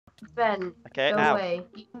Ben, Okay, go out. away.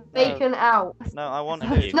 Bacon out. No, I want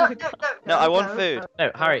food. No, No, I want food.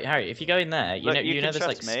 No, Harry, if you go in there, you Look, know, you know can there's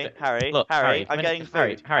like. trust me, Harry. Look, Harry, come I'm getting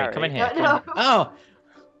food. Harry, come in here. No. Oh,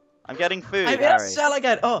 I'm getting food, I'm in a Harry. cell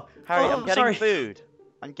again. Oh, Harry, oh, I'm getting sorry. food.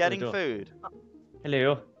 I'm getting door. food.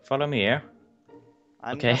 Hello, follow me here.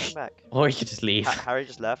 I'm Okay. coming back. Or you could just leave. Harry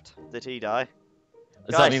just left. Did he die?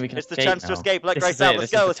 Does that Guys, mean we can it's the escape chance now? to escape. Let This Grace is out. it.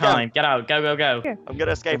 Let's This go. is Let's the time. Get out. Go. I'm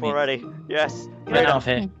gonna escape Come here. already. Yes. Get off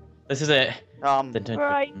here. This is it.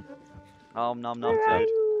 Right. Nom nom Right.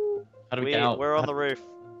 food. How do we get out? We're on the roof.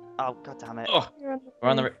 Oh god damn it! Oh, we're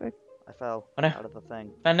on the roof. I fell Oh, no. out of the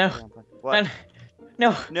thing. Ben, no. What? Ben,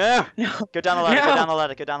 no. No! No. Go down the ladder. No. Go down the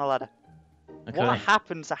ladder. Go down the ladder. Okay. What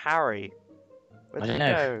happened to Harry? Where I did don't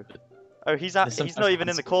he know. go? Oh, he's There's some not even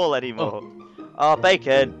in the substance. call anymore. Oh,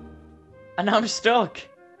 bacon. And now I'm stuck.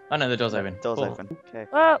 Oh no, the door's open. Door's Oh. open. Okay.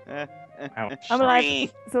 Oh, Ouch. I'm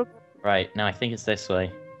alive. So, Right, now I think it's this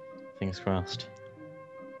way. Fingers crossed.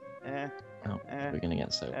 Eh, Oh, we're gonna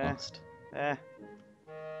get so lost. eh.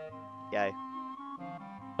 Yay.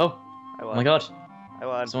 Oh, I oh won. my god. I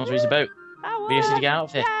won. Someone's reached a boat. We just need to get out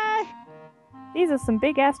of here. Yay! these are some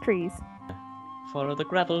big ass trees. Follow the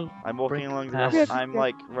gravel. I'm walking along the path. gravel. I'm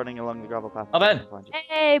like running along the gravel path. Oh, Ben.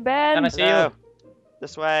 Hey, Ben. Can I see Hello. you?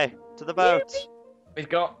 This way. To the boat. We've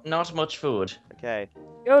got not much food. Okay.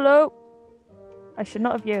 YOLO. I should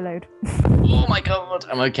not have YOLO'd. Oh my god.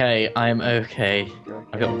 I'm okay. I'm okay.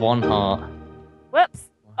 I've got one heart. Whoops.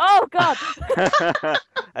 Oh, God.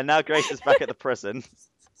 And now Grace is back at the prison.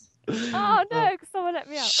 Oh, no. Someone let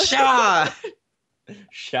me out. Shout!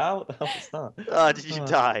 Shout? What the hell was that? Oh, did you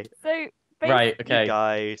die? So, Right, okay. You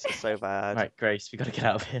guys are so bad. Right, Grace, we gotta get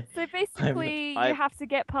out of here. So basically, I'm- you have to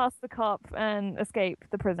get past the cop and escape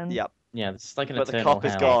the prison. Yep. Yeah, this is like an But the eternal cop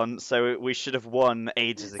is hell. gone, so we should have won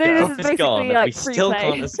ages So ago. this The is cop is gone, basically, like, we free still play.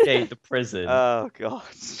 can't escape the prison. Oh god.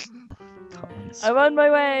 I'm on my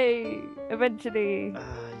way. Eventually.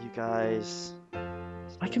 You guys.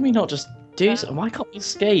 Why can we not just do so? Why can't we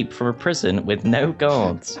escape from a prison with no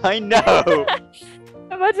guards? I know.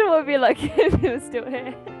 Imagine what it'd be like if it was still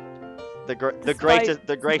here. The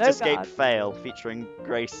Despite great no escape guard. fail featuring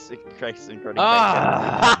Grace and GrinningBacon.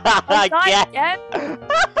 Ah! Die Again. again.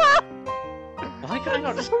 Why can I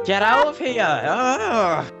not just get out of here?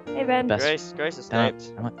 Ah! Hey, Ben. Best- Grace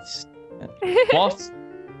escaped. What?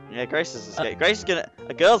 Yeah, Grace has escaped. Grace is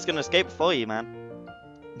a girl's gonna escape before you, man.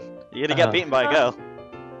 You're gonna get beaten by a girl.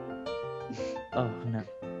 Oh no.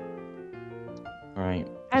 Right.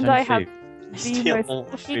 And there's I only have food. the Steal most all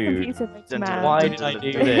the lucky food. computer man. Why did I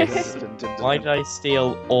do this? Why did I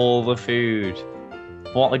steal all the food?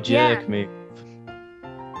 What a jerk Yeah. move. You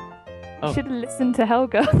Oh. should have listened to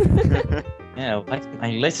Helga. Yeah,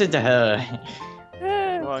 I listened to her.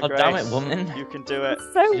 Come on, Oh damn it, Grace. woman. You can do it.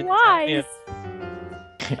 So She didn't tell me. wise.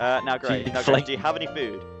 Now, Grace. She Now, Grace, flaked. do you have any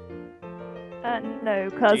food? No,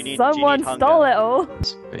 because do you need someone hunger? stole it all.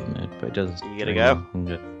 But it does. You gotta go?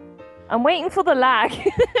 I'm waiting for the lag.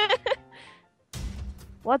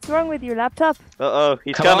 What's wrong with your laptop? Uh-oh,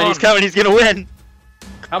 he's Come coming, on. he's coming, he's gonna win!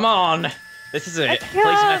 Come on! This is it. Let's Please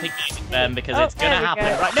go. nothing Ben because Oh, it's gonna there we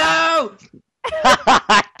happen go.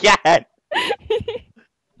 right Again!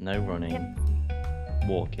 No running.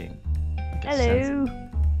 Walking. Gets Hello. sensible.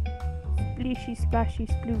 Splooshy, splashy,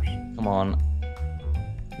 sploosh. Come on.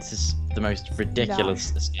 This is the most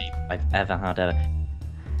ridiculous escape I've ever had ever.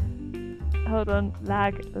 Hold on.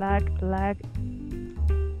 Lag.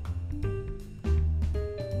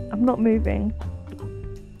 I'm not moving.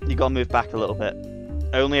 You gotta move back a little bit.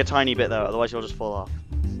 Only a tiny bit though, otherwise you'll just fall off.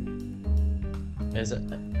 Is it?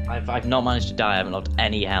 I've not managed to die. I haven't lost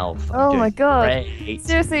any health. I'm Oh doing my god. Great.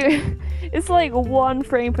 Seriously, it's like 1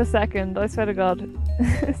 frame per second. I swear to God.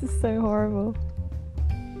 This is so horrible.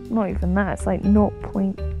 Not even that. It's like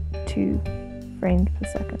 0.2 frames per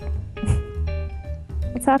second.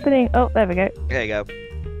 What's happening? Oh, there we go. There you go.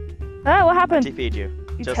 Oh, what happened? TP'd you.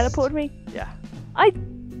 You Just- teleported me? Yeah.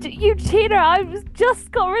 You cheater!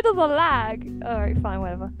 just got rid of the lag. Alright, fine,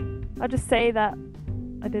 whatever. I'll just say that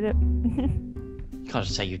I did it. You can't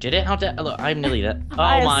just say you did it. How dare? Look, I'm nearly there. Oh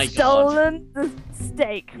I have my god. stolen the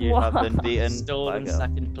steak. You have been What? beaten. Stolen by a girl.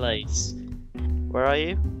 second place Where are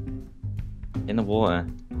you? in the water,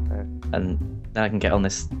 Oh. and then I can get on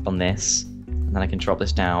this, and then I can drop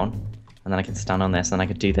this down, and then I can stand on this, and then I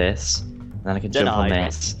can do this, and then I can jump on Denied.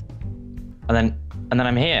 this, and then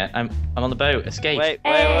I'm here. I'm on the boat. Escape. Wait,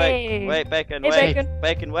 Hey. Bacon, Hey, wait. Bacon.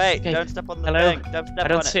 Bacon, wait. Okay. Don't step on the Hello. thing. Don't step I on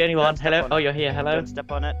don't it. see anyone. Don't step Hello. on Oh, it. you're here. Hello. Don't step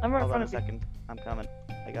on it. I'm right in Hold on front a of you. second. I'm coming.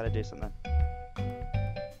 I gotta do something.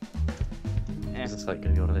 It's just like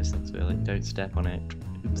gonna be one of those things where like, don't step on it.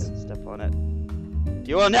 Oops. Don't step on it.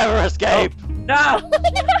 You will never escape! No!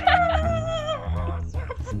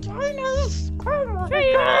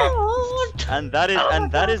 And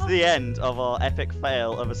that is the end of our epic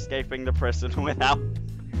fail of escaping the prison without.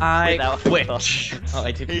 I Without quit. thought. Oh,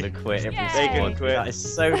 I didn't even quit every Yay. single one. Quit. That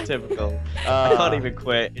is so typical. I can't even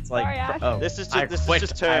quit. It's like, Sorry, Ash. oh, This is I just quit.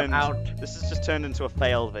 turned. I'm out. This has just turned into a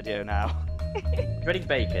fail video now.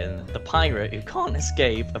 GrinningBacon, the pirate who can't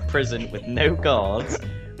escape a prison with no guards,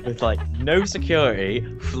 with like no security,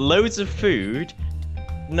 loads of food,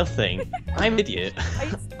 nothing. I'm an idiot.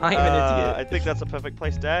 I'm an idiot. I think that's a perfect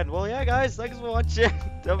place to end. Well, yeah, guys, thanks for watching.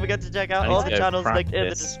 Don't forget to check out I need all to the go channels linked in the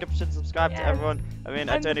practice. description. Subscribe to Yes. everyone. I mean,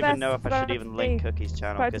 I I'm don't the even best know if I should even link subscribe Cookie's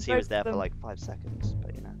channel Subscribe because to he was both there of for them. like 5 seconds,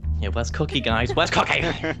 but you know. Yeah, where's Cookie, guys? Where's Cookie?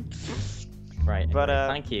 Right. But, Anyway,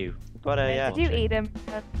 thank you. But yeah, Did you eat him?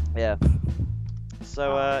 yeah.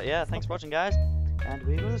 So yeah, thanks for watching, guys, and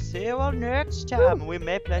we will see you all next time. We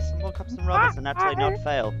may play some more Cups and Robbers and actually not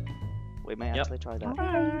fail. We may Yep. actually try that.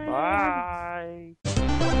 Bye.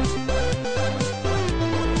 Bye.